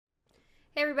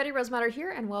Hey everybody, Rosematter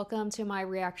here, and welcome to my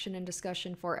reaction and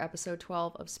discussion for episode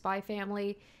 12 of Spy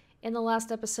Family. In the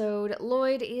last episode,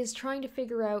 Lloyd is trying to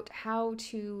figure out how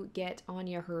to get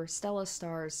Anya her Stella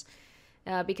stars,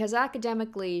 because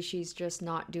academically she's just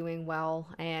not doing well,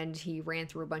 and he ran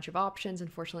through a bunch of options.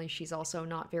 Unfortunately, she's also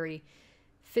not very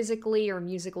physically or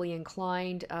musically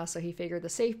inclined, so he figured the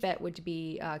safe bet would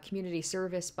be community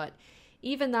service, but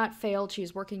even that failed.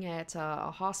 She's working at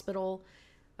a hospital,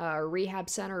 a rehab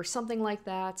center or something like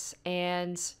that,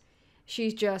 and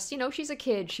she's just, she's a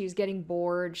kid. She's getting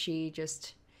bored. She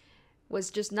just was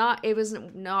just not, it was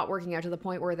not working out to the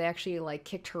point where they actually like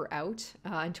kicked her out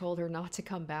and told her not to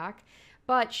come back.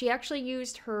 But she actually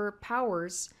used her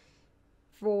powers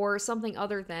for something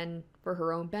other than for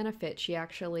her own benefit. She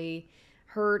actually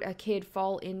heard a kid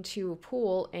fall into a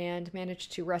pool and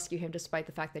managed to rescue him despite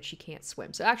the fact that she can't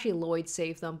swim. So actually Lloyd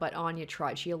saved them, but Anya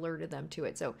tried. She alerted them to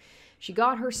it. So she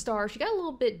got her star. She got a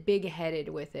little bit big-headed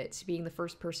with it, being the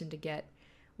first person to get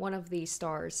one of these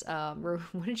stars.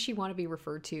 What did she want to be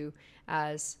referred to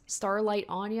as? Starlight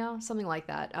Anya? Something like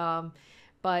that.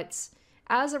 But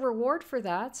as a reward for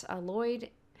that,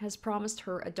 Lloyd has promised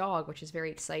her a dog, which is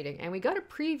very exciting. And we got a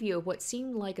preview of what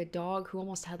seemed like a dog who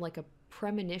almost had like a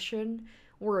premonition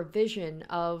or a vision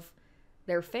of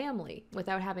their family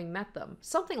without having met them.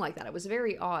 Something like that. It was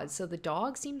very odd. So the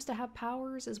dog seems to have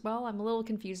powers as well. I'm a little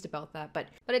confused about that, but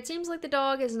it seems like the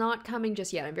dog is not coming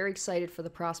just yet. I'm very excited for the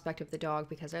prospect of the dog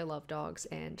because I love dogs,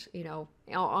 and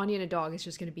Anya and a dog is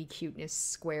just going to be cuteness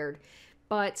squared.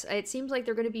 But it seems like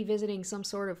they're going to be visiting some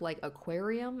sort of like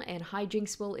aquarium, and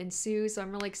hijinks will ensue. So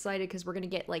I'm really excited because we're going to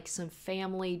get like some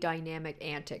family dynamic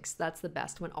antics. That's the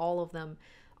best, when all of them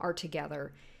are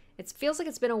together. It feels like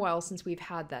it's been a while since we've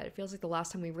had that. It feels like the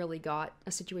last time we really got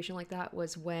a situation like that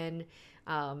was when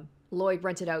Lloyd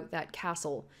rented out that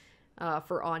castle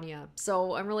for Anya.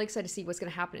 So I'm really excited to see what's going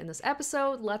to happen in this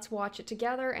episode. Let's watch it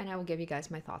together, and I will give you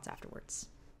guys my thoughts afterwards.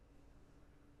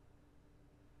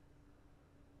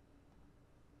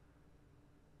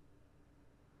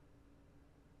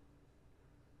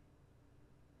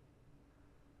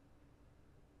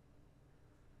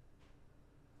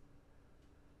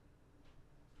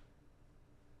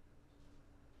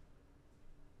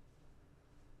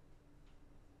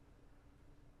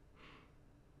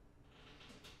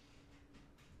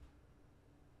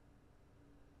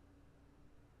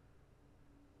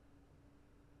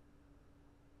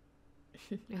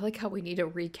 I like how we need a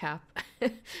recap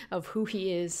of who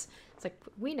he is. It's like,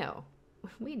 we know.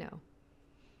 We know.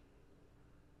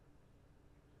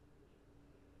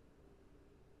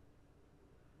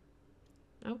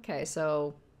 Okay,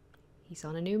 so he's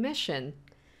on a new mission.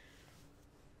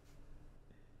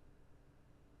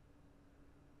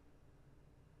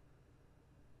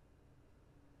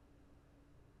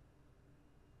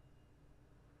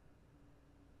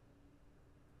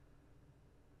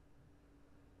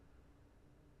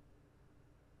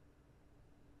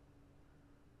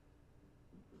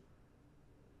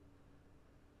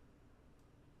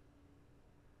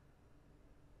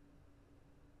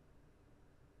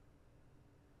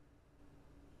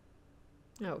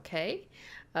 Okay.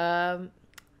 Um,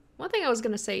 One thing I was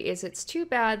gonna say is it's too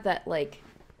bad that like,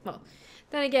 well,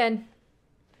 then again,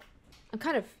 I'm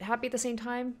kind of happy at the same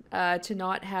time to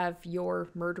not have Yor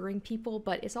murdering people,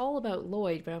 but it's all about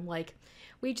Lloyd. But I'm like,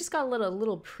 we just got a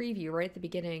little preview right at the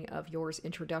beginning of Yor's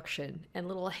introduction and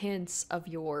little hints of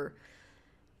Yor,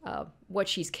 what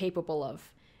she's capable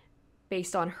of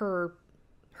based on her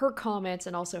comments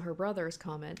and also her brother's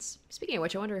comments. Speaking of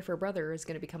which, I wonder if her brother is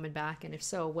going to be coming back, and if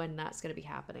so, when that's going to be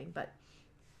happening. But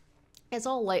it's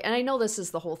all like, and I know this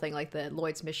is the whole thing, like the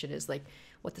Lloyd's mission is like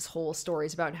what this whole story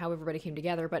is about and how everybody came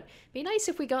together. But it'd be nice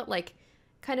if we got like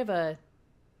kind of a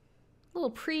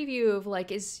little preview of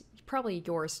like, is probably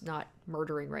Yor's not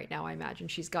murdering right now. I imagine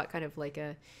she's got kind of like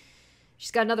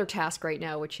she's got another task right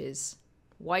now, which is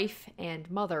wife and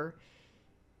mother.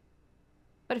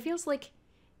 But it feels like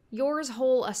Yor's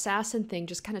whole assassin thing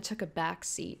just kind of took a back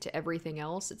seat to everything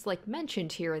else. It's like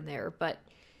mentioned here and there, but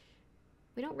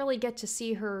we don't really get to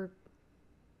see her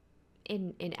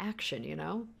in action, you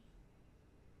know?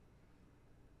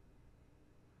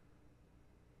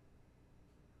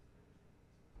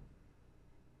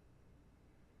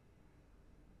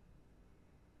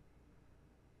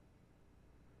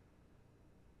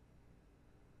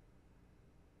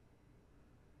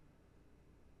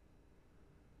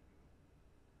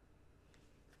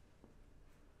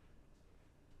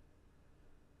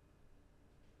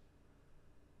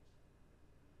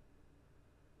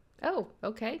 Oh,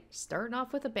 okay. Starting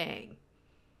off with a bang.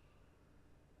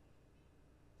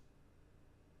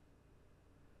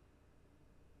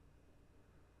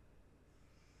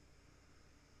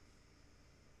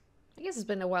 I guess it's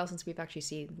been a while since we've actually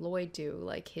seen Lloyd do,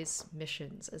 like, his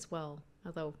missions as well.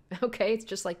 Although, okay, it's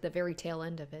just like the very tail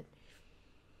end of it.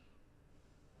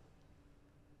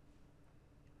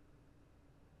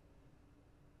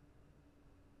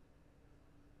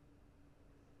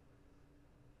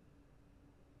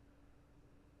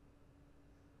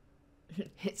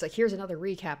 It's like, here's another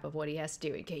recap of what he has to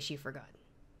do in case you forgot.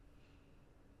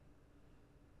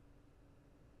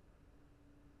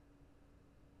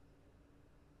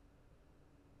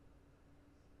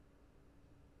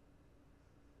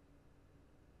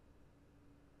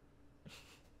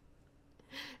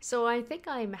 So I think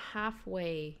I'm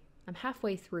halfway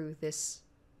through this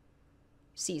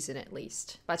season at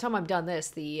least. By the time I'm done this,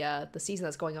 the season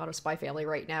that's going on of Spy Family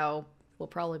right now will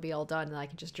probably be all done, and I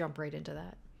can just jump right into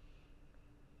that.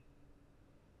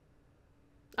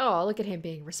 Oh, look at him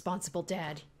being responsible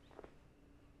dad.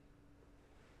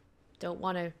 Don't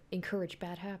want to encourage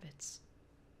bad habits.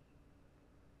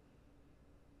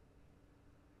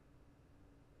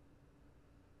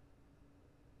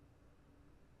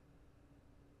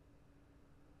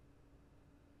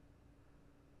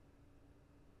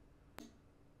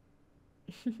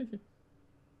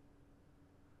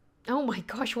 Oh my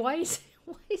gosh, why is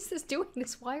this doing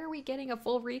this? Why are we getting a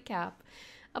full recap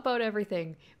about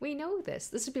everything? We know this.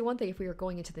 This would be one thing if we were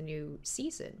going into the new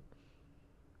season.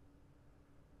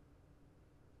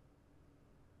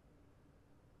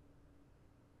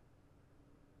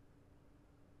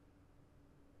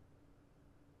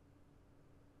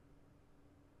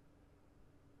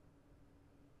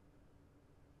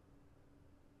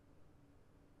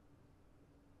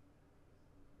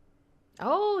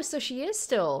 Oh, so she is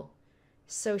still.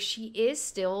 So she is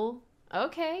still.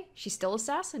 Okay, she's still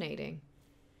assassinating.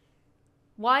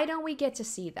 Why don't we get to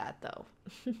see that though?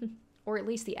 Or at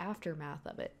least the aftermath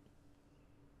of it.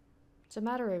 It's a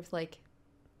matter of like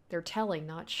they're telling,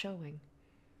 not showing.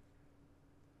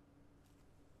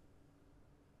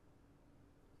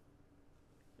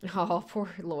 Oh, poor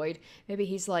Lloyd. Maybe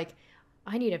he's like,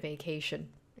 I need a vacation.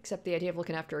 Except the idea of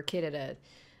looking after a kid at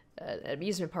an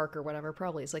amusement park or whatever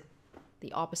probably is like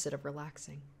the opposite of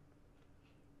relaxing.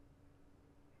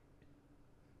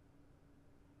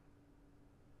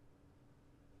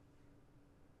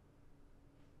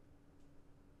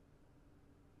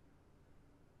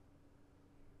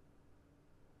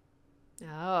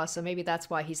 Oh, so maybe that's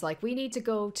why he's like, we need to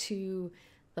go to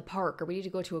the park or we need to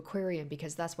go to aquarium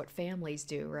because that's what families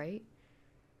do, right?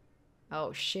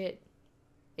 Oh shit.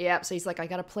 Yep, so he's like, I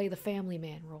gotta play the family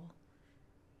man role.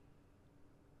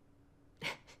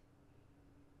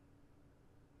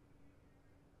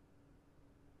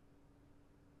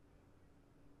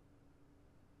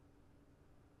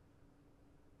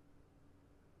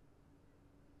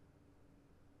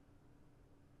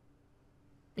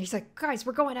 He's like, guys,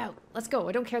 we're going out. Let's go.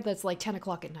 I don't care that it's like 10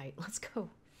 o'clock at night. Let's go.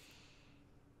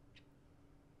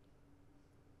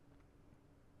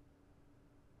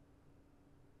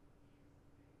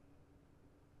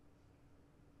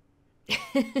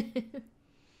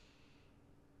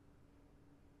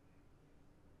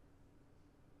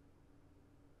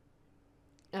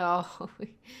 Oh,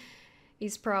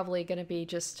 he's probably gonna be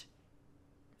just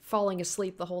falling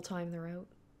asleep the whole time they're out.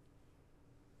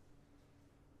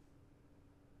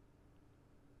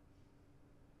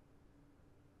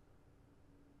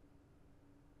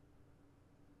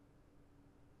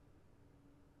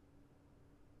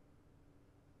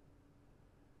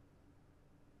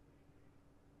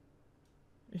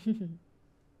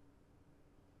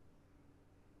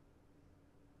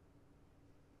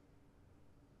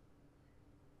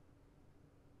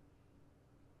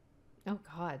 Oh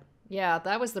God. Yeah,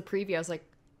 that was the preview. I was like,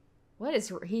 what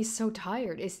is he's so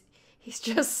tired. Is he's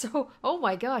just so oh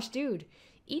my gosh, dude.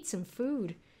 Eat some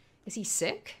food. Is he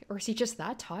sick? Or is he just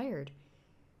that tired?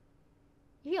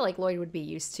 I feel like Lloyd would be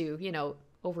used to,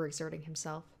 overexerting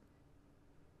himself.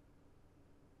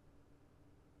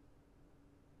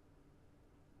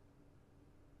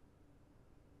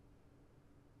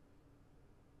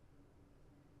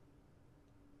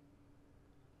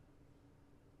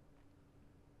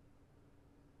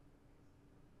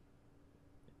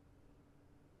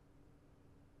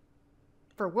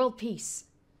 For world peace.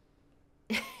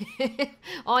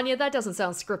 Anya, that doesn't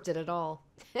sound scripted at all.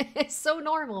 It's so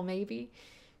normal, maybe.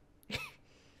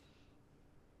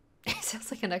 It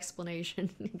sounds like an explanation.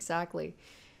 Exactly.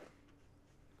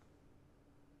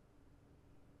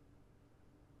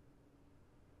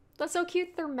 That's so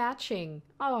cute. They're matching.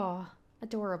 Oh,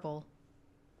 adorable.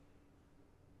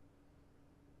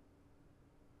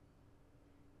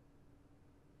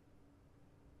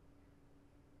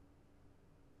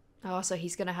 Oh, so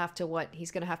he's gonna have to what?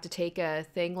 He's gonna have to take a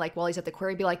thing like while he's at the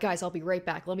aquarium, be like, guys, I'll be right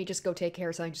back. Let me just go take care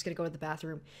of something. I'm just gonna go to the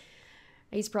bathroom.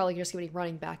 He's probably just gonna be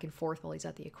running back and forth while he's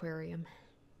at the aquarium.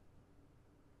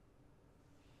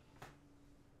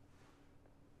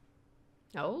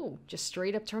 Oh, just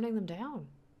straight up turning them down.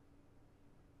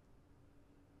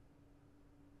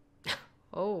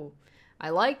 Oh, I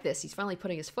like this. He's finally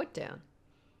putting his foot down.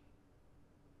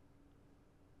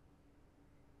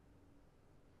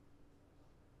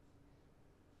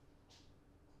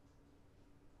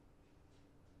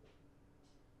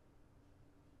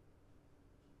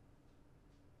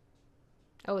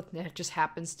 Oh, it just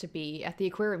happens to be at the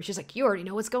aquarium. She's like, you already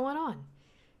know what's going on.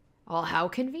 Oh, how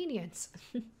convenient.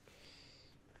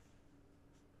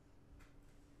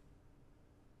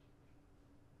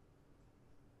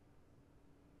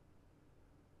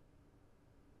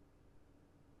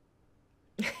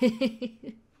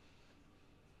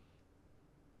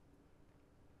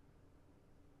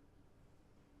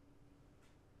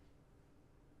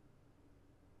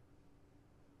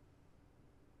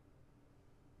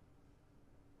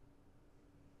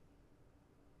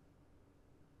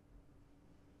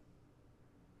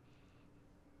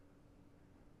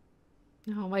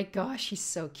 Oh my gosh, he's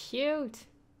so cute.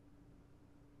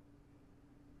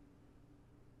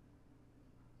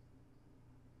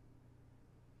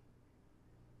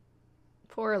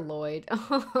 Poor Lloyd.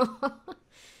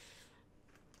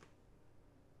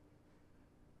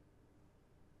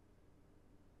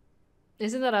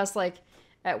 Isn't that us, like,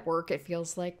 at work? It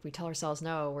feels like we tell ourselves,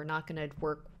 no, we're not going to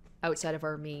work outside of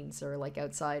our means or, like,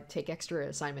 outside, take extra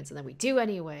assignments, and then we do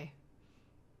anyway.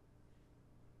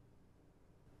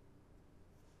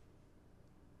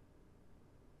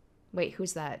 Wait,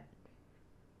 who's that?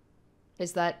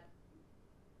 Is that.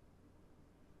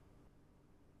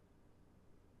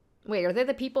 Wait, are they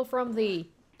the people from the.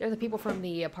 They're the people from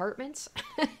the apartments?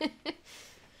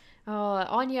 Oh,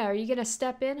 Anya, are you going to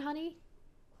step in, honey?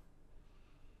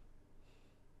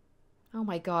 Oh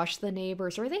my gosh, the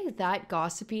neighbors. Are they that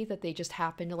gossipy that they just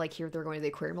happen to, like, hear they're going to the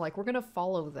aquarium? Like, we're going to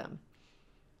follow them.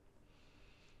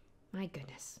 My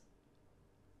goodness.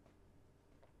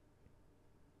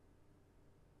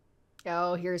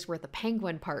 Oh, here's where the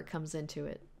penguin part comes into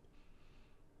it.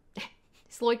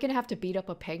 Is Lloyd gonna have to beat up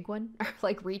a penguin? Or,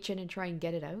 like, reach in and try and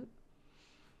get it out?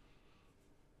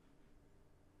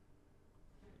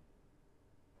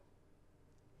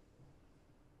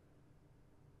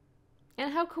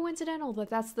 And how coincidental that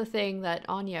that's the thing that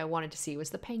Anya wanted to see was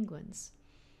the penguins.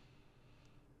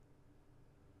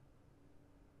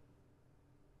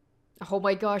 Oh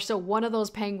my gosh, so one of those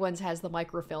penguins has the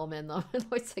microfilm in them.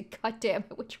 It's like, god damn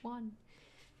it, which one?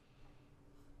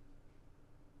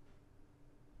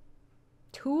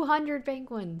 200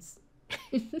 penguins.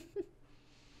 I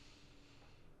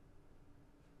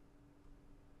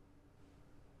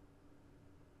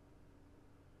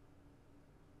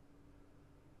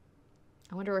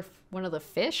wonder if one of the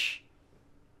fish,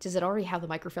 does it already have the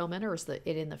microfilm in, or is it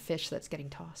in the fish that's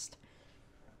getting tossed?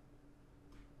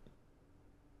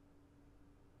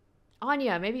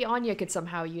 Anya, maybe Anya could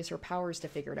somehow use her powers to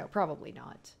figure it out. Probably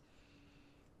not.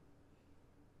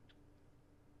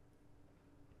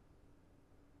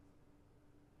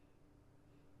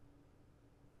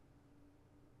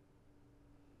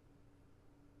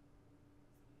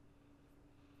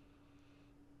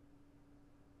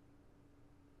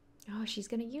 Oh, she's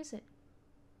gonna use it.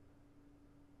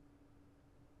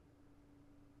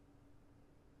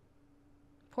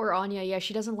 Poor Anya. Yeah,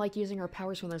 she doesn't like using her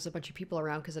powers when there's a bunch of people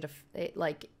around because it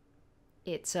like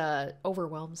it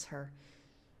overwhelms her.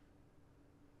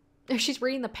 She's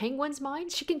reading the penguin's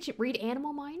minds. She can read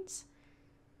animal minds.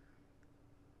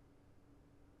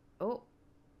 Oh,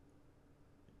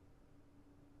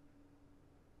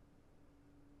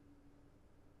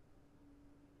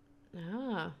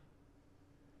 ah.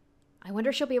 I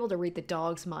wonder if she'll be able to read the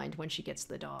dog's mind when she gets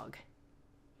the dog.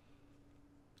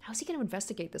 How's he going to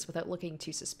investigate this without looking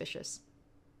too suspicious?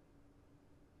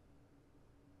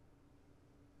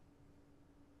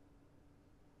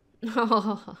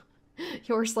 Oh,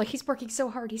 yours like he's working so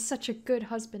hard. He's such a good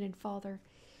husband and father.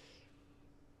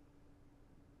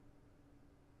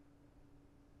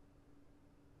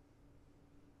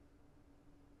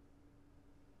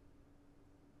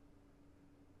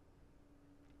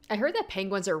 I heard that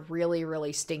penguins are really,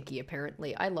 really stinky,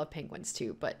 apparently. I love penguins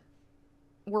too, but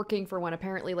working for one,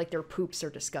 apparently, like, their poops are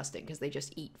disgusting because they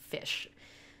just eat fish.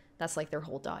 That's, like, their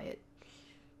whole diet.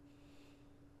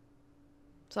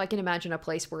 So I can imagine a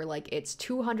place where, like, it's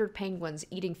 200 penguins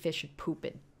eating fish and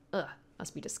pooping. Ugh,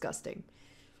 must be disgusting.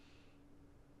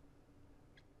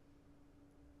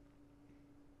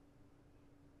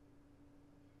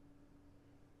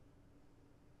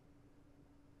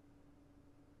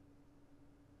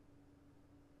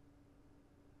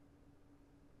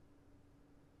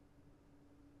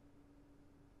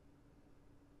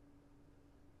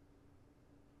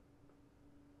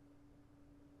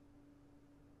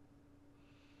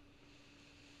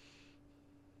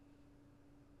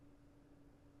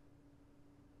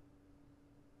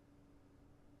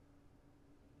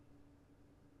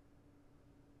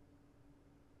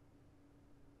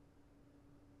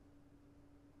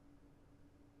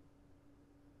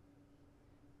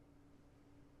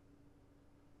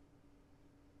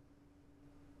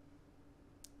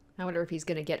 I wonder if he's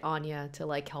gonna get Anya to,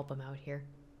 like, help him out here.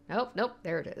 Oh, nope,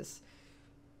 there it is.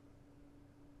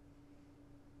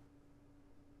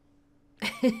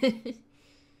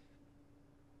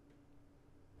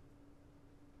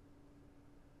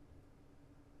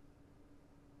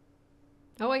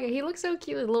 Oh my god, he looks so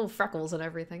cute with little freckles and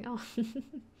everything. Oh.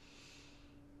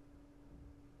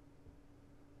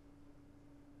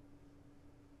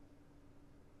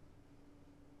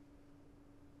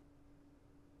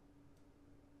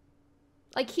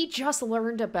 Like, he just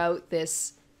learned about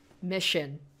this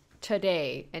mission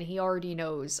today, and he already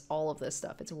knows all of this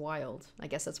stuff. It's wild. I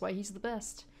guess that's why he's the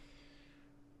best.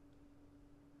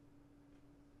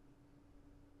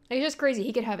 It's just crazy.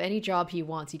 He could have any job he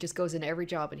wants. He just goes into every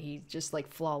job and he's just, like,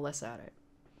 flawless at it.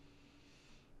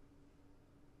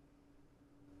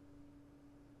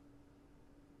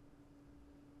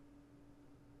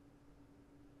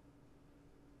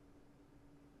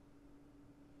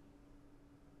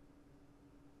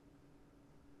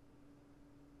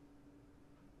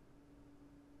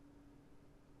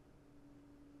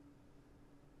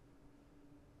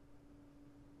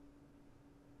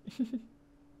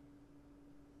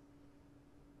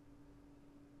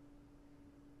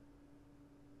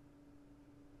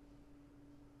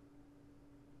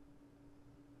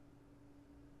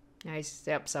 Nice.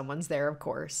 Yep, someone's there, of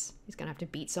course. He's gonna have to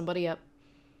beat somebody up.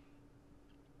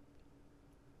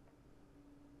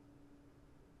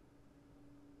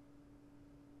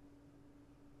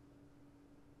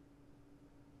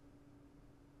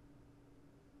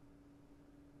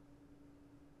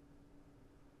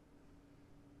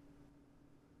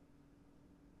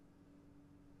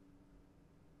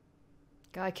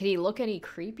 God, could he look any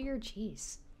creepier?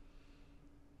 Jeez.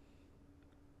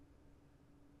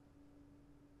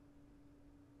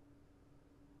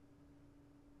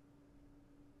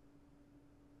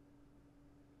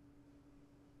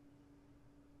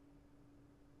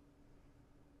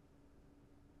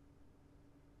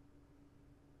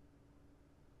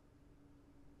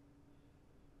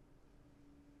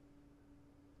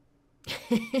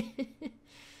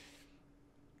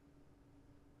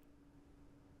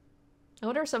 I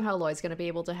wonder if somehow Lloyd's gonna be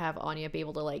able to have Anya be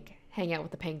able to, like, hang out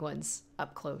with the penguins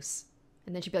up close.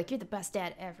 And then she'd be like, "You're the best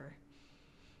dad ever."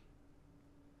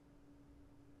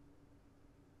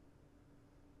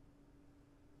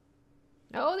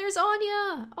 Oh, there's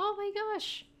Anya! Oh my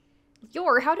gosh.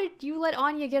 Yor, how did you let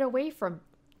Anya get away from...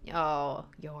 Oh,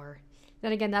 Yor.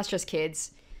 Then again, that's just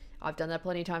kids. I've done that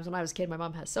plenty of times when I was a kid. My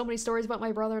mom has so many stories about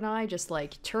my brother and I. Just,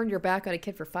 like, turn your back on a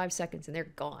kid for 5 seconds and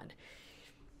they're gone.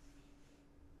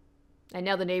 And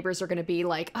now the neighbors are going to be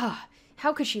like,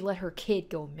 how could she let her kid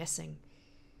go missing?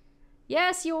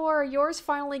 Yes, Yor's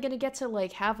finally going to get to,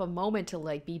 like, have a moment to,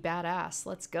 like, be badass.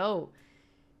 Let's go.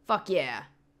 Fuck yeah.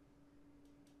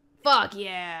 Fuck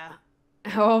yeah.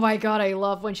 Oh my god, I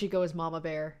love when she goes Mama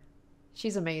Bear.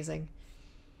 She's amazing.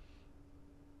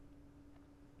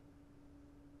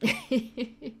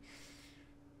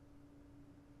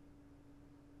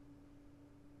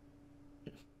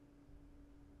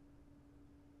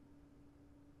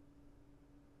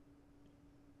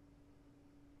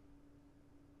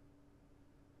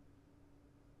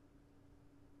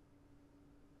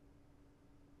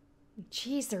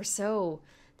 Jeez, they're so...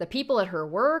 The people at her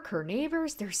work, her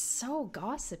neighbors, they're so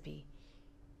gossipy.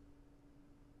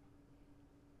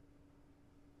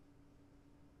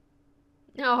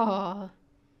 Oh,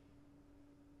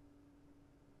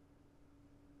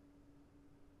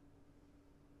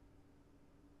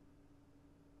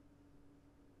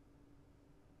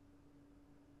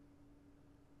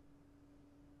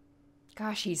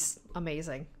 gosh, he's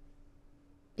amazing.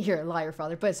 You're a liar,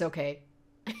 father, but it's okay.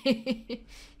 He's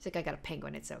like, I got a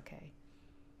penguin, it's okay.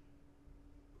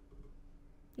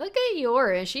 Look at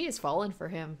Yor, she is falling for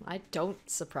him. I'm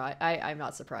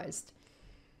not surprised.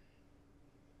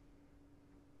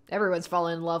 Everyone's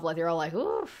falling in love, like they're all like,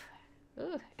 oof.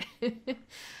 Oof.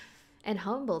 And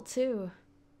humble too.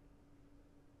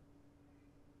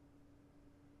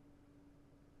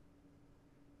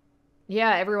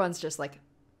 Yeah, everyone's just like,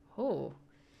 oh.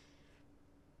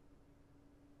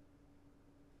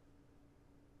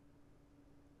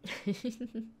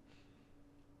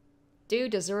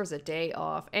 Dude deserves a day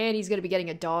off. And he's gonna be getting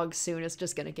a dog soon. It's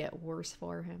just gonna get worse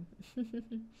for him.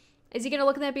 Is he gonna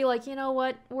look at that and be like, you know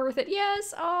what? Worth it?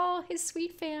 Yes! Oh, his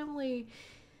sweet family.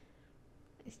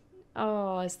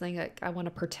 Oh, I was thinking, like, I want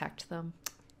to protect them.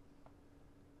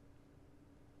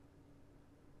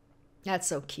 That's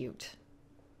so cute.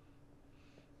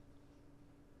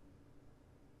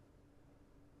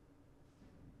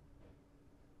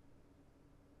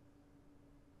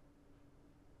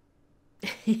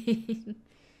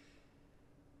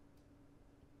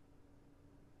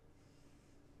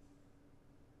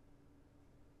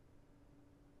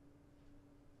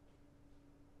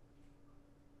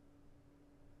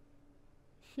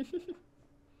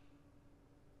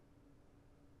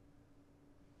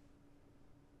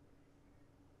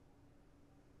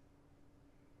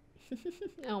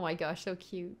 Oh my gosh, so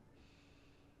cute.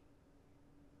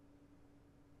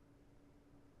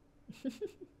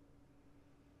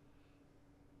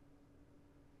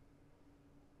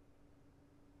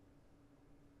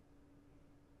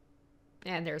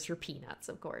 And there's her peanuts,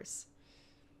 of course.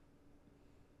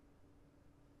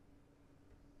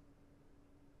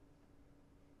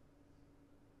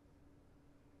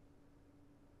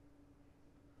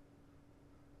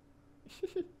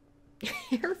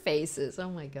 Her faces, oh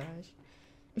my gosh.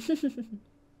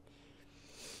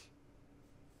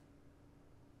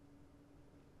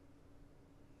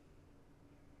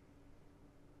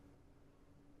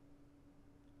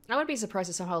 I would be surprised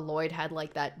if somehow Lloyd had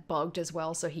like that bugged as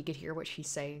well so he could hear what she's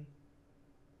saying.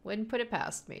 Wouldn't put it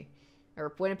past me.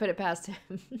 Or wouldn't put it past him.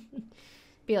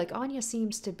 Be like, Anya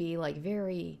seems to be like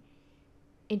very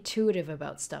intuitive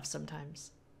about stuff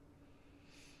sometimes.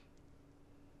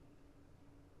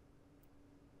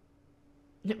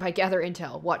 By gather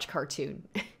intel, watch cartoon.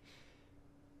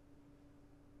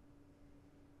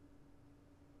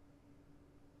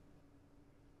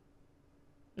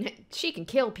 She can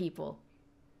kill people.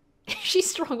 She's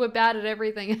strong but bad at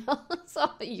everything else.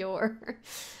 Oh, Yor.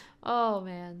 Oh,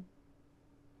 man.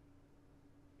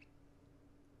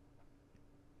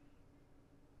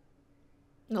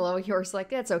 Hello, Yor's like,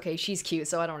 that's okay. She's cute,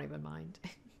 so I don't even mind.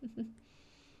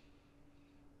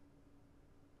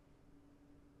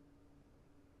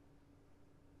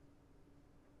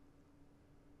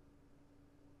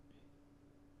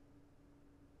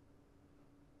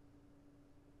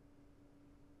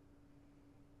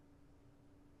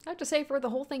 I have to say, for the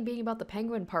whole thing being about the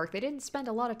Penguin Park, they didn't spend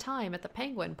a lot of time at the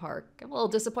Penguin Park. I'm a little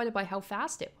disappointed by how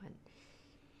fast it went.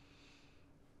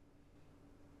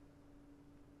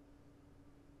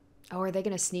 Oh, are they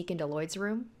going to sneak into Lloyd's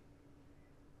room?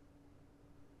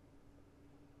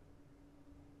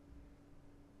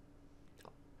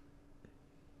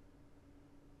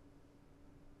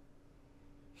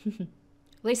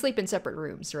 They sleep in separate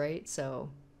rooms, right? So.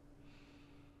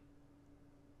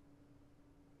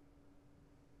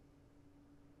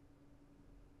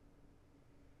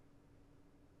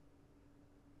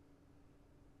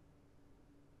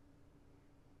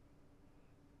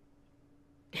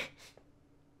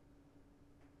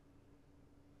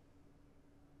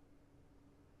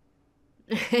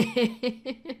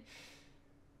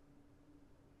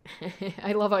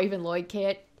 I love how even Lloyd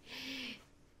can't.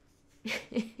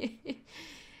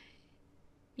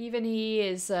 Even he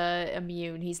is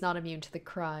immune. He's not immune to the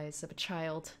cries of a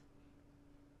child.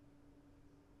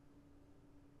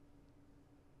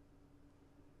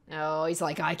 Oh, he's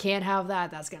like, I can't have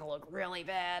that. That's gonna look really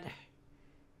bad.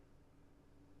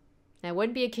 I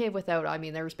wouldn't be a kid without, I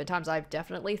mean, there's been times I've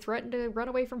definitely threatened to run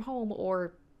away from home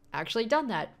or actually done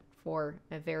that for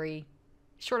a very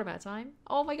short amount of time.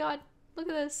 Oh my god, look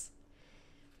at this.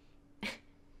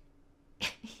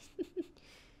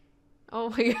 Oh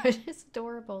my god, it's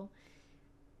adorable.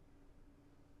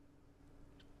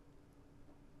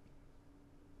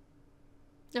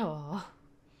 Oh.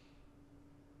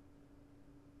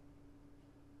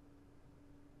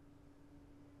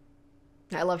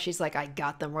 I love she's like, I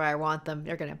got them where I want them.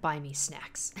 They're gonna buy me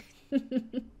snacks.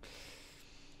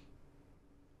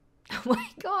 Oh my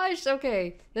gosh,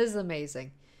 okay. This is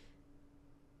amazing.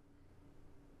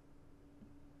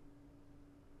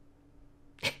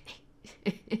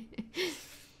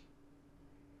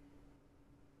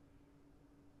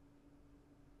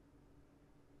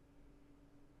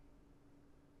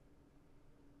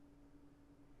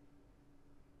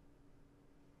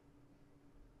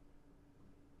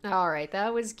 All right,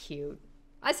 that was cute.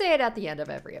 I say it at the end of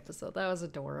every episode. That was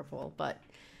adorable, but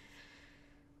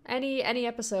any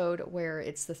episode where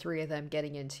it's the three of them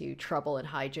getting into trouble and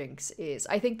hijinks is,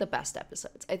 I think, the best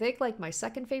episodes. I think like my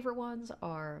second favorite ones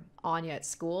are Anya at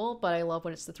school, but I love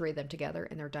when it's the three of them together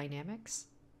and their dynamics.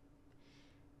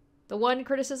 The one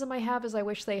criticism I have is I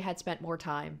wish they had spent more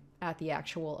time at the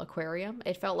actual aquarium.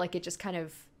 It felt like it just kind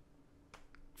of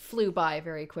flew by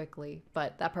very quickly,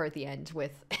 but that part at the end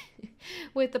with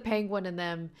with the penguin and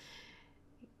them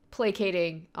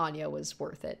placating Anya was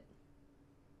worth it.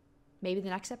 Maybe the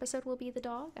next episode will be the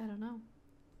dog. I don't know.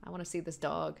 I want to see this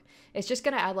dog. It's just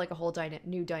going to add like a whole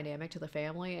new dynamic to the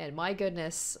family. And my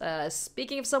goodness,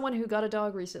 speaking of someone who got a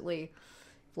dog recently,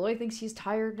 Floyd thinks he's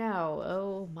tired now.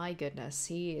 Oh my goodness,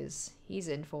 he's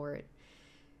in for it.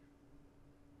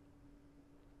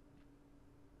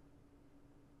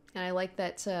 And I like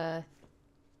that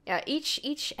yeah,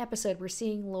 each episode we're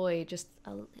seeing Lloyd just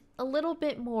a little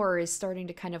bit more is starting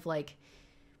to kind of like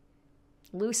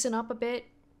loosen up a bit.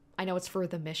 I know it's for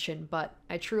the mission, but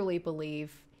I truly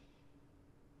believe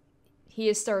he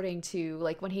is starting to,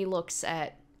 like, when he looks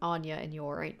at Anya and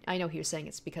Yor, I know he was saying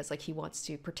it's because, like, he wants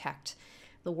to protect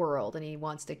the world and he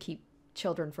wants to keep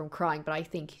children from crying, but I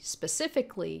think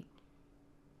specifically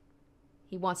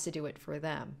he wants to do it for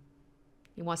them.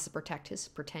 He wants to protect his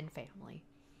pretend family.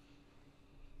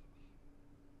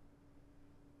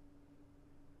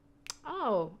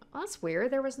 Oh, that's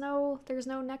weird. There's no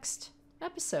next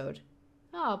episode.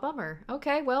 Oh, bummer.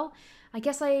 Okay, well, I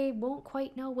guess I won't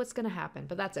quite know what's gonna happen,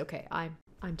 but that's okay. I'm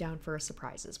down for a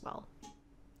surprise as well.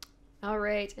 All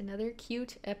right, another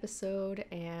cute episode,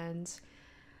 and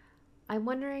I'm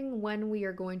wondering when we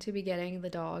are going to be getting the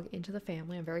dog into the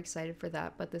family. I'm very excited for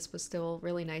that, but this was still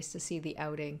really nice to see the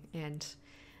outing, and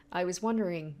I was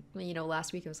wondering,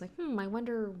 last week I was like, I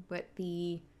wonder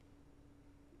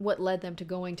what led them to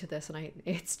going to this, and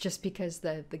it's just because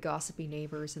the gossipy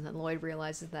neighbors, and then Lloyd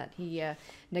realizes that he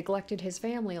neglected his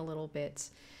family a little bit.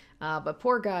 But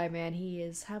poor guy, man, he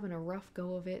is having a rough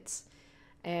go of it.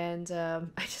 And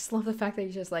I just love the fact that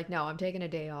he's just like, no, I'm taking a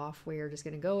day off. We're just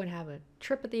gonna go and have a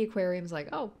trip at the aquarium. It's like,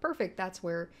 oh, perfect. That's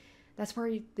where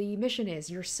the mission is.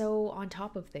 You're so on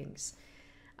top of things.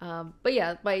 But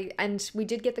yeah, and we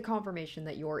did get the confirmation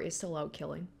that Yor is still out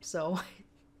killing, so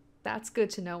that's good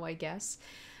to know, I guess.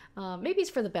 Maybe it's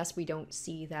for the best we don't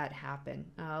see that happen.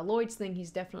 Lloyd's thing,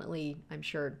 he's definitely, I'm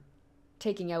sure,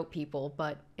 taking out people,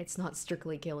 but it's not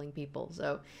strictly killing people.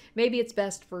 So maybe it's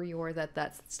best for Yor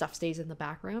that stuff stays in the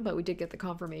background, but we did get the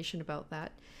confirmation about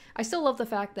that. I still love the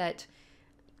fact that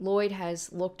Lloyd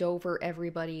has looked over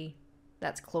everybody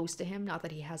that's close to him. Not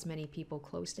that he has many people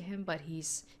close to him, but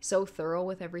he's so thorough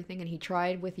with everything, and he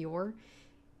tried with Yor.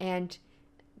 And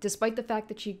despite the fact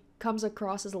that she comes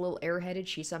across as a little airheaded,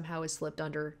 she somehow has slipped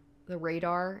under the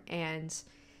radar, and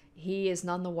he is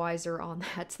none the wiser on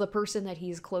that. It's the person that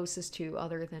he's closest to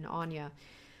other than Anya.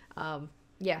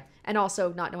 Yeah, and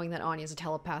also not knowing that Anya's a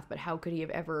telepath, but how could he have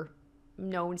ever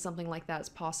known something like that is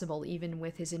possible, even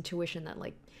with his intuition that,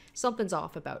 like, something's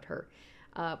off about her.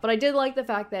 But I did like the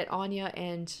fact that Anya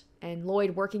and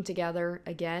Lloyd working together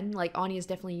again. Like, Anya's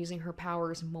definitely using her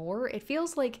powers more. It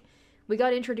feels like we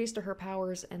got introduced to her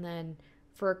powers, and then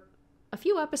for a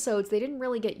few episodes they didn't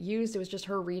really get used. It was just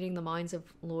her reading the minds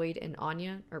of Lloyd and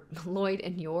Anya, or Lloyd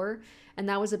and Yor, and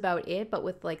that was about it. But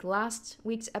with, like, last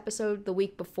week's episode, the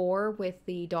week before with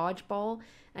the dodgeball,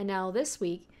 and now this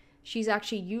week, she's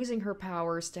actually using her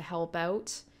powers to help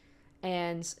out,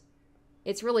 and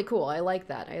it's really cool. I like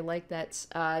that. I like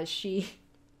that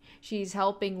she's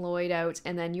helping Lloyd out,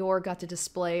 and then Yor got to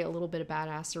display a little bit of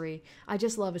badassery. I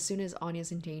just love as soon as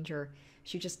Anya's in danger,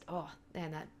 she just, oh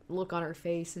man, that look on her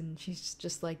face, and she's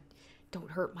just like, don't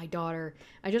hurt my daughter.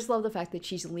 I just love the fact that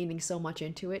she's leaning so much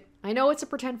into it. I know it's a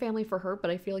pretend family for her,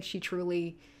 but I feel like she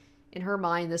truly, in her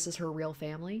mind, this is her real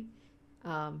family.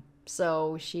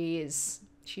 So she's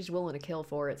willing to kill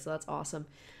for it, so that's awesome.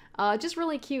 Just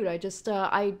really cute. Like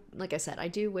I said, I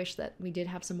do wish that we did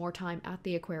have some more time at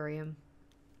the aquarium.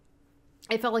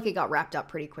 I felt like it got wrapped up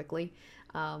pretty quickly,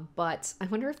 but I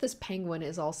wonder if this penguin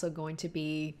is also going to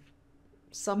be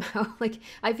somehow, like,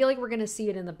 I feel like we're going to see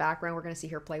it in the background. We're going to see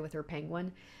her play with her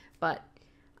penguin, but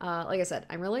like I said,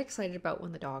 I'm really excited about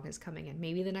when the dog is coming in.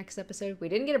 Maybe the next episode. We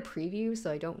didn't get a preview,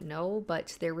 so I don't know,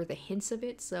 but there were the hints of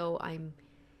it, so I'm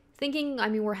thinking, I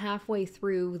mean, we're halfway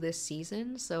through this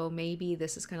season, so maybe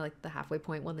this is kind of like the halfway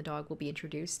point when the dog will be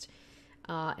introduced,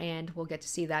 and we'll get to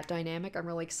see that dynamic. I'm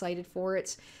really excited for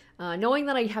it. Knowing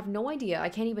that I have no idea, I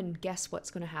can't even guess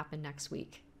what's going to happen next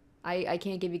week. I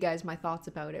can't give you guys my thoughts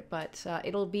about it, but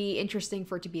it'll be interesting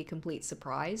for it to be a complete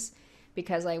surprise,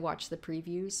 because I watched the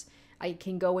previews. I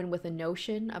can go in with a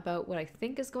notion about what I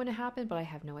think is going to happen, but I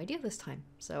have no idea this time.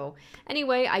 So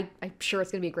anyway, I'm sure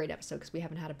it's going to be a great episode because we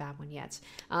haven't had a bad one yet.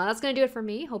 That's going to do it for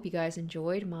me. Hope you guys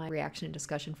enjoyed my reaction and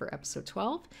discussion for episode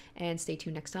 12, and stay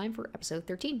tuned next time for episode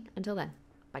 13. Until then,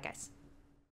 bye guys.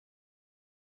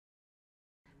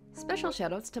 Special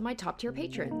shoutouts to my top tier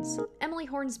patrons: Emily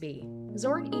Hornsby,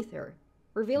 Zorn Ether,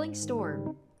 Revealing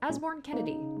Storm, Asborn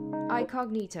Kennedy,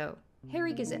 Icognito,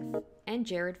 Harry Gazif, and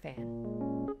Jared Fan.